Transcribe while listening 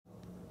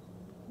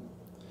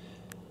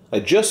I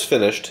just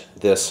finished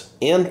this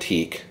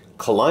antique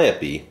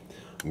Kalliope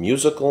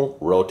musical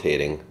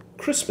rotating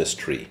Christmas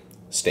tree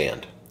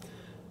stand,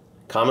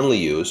 commonly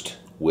used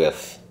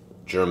with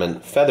German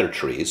feather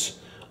trees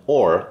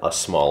or a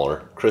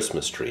smaller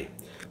Christmas tree.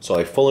 So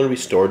I fully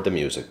restored the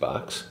music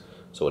box,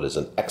 so it is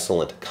an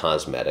excellent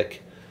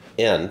cosmetic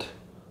and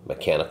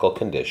mechanical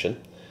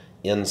condition.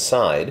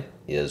 Inside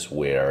is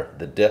where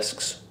the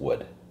discs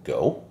would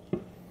go.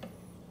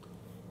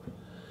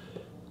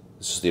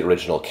 This is the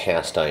original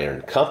cast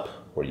iron cup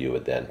where you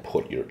would then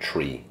put your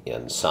tree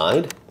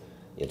inside.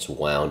 It's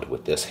wound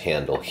with this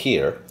handle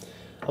here.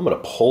 I'm going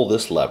to pull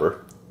this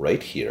lever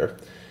right here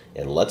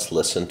and let's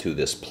listen to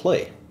this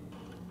play.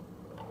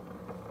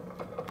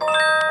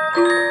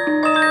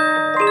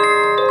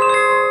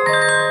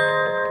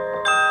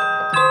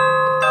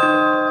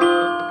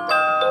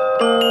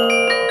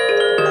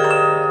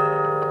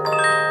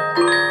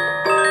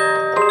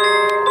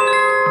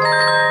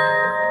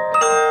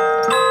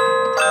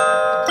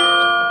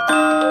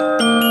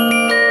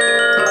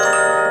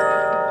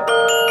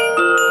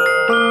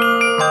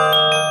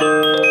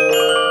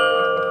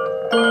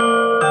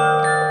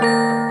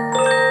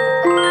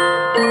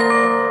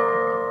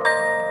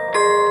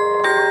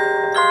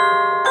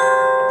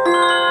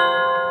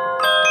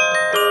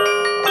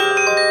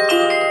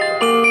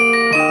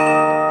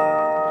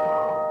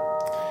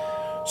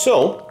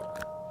 So,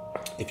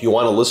 if you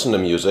want to listen to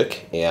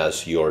music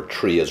as your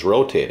tree is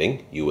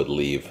rotating, you would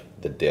leave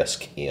the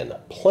disc in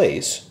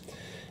place.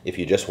 If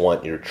you just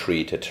want your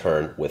tree to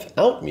turn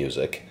without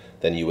music,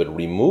 then you would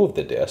remove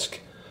the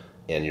disc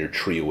and your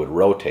tree would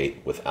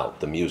rotate without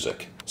the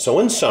music. So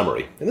in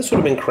summary, and this would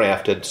have been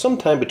crafted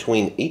sometime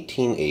between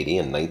 1880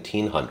 and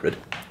 1900,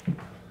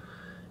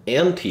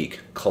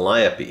 antique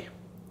Kalliope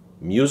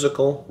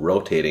musical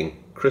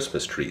rotating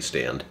Christmas tree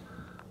stand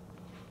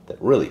that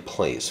really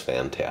plays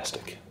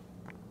fantastic.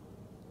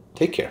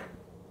 Take care.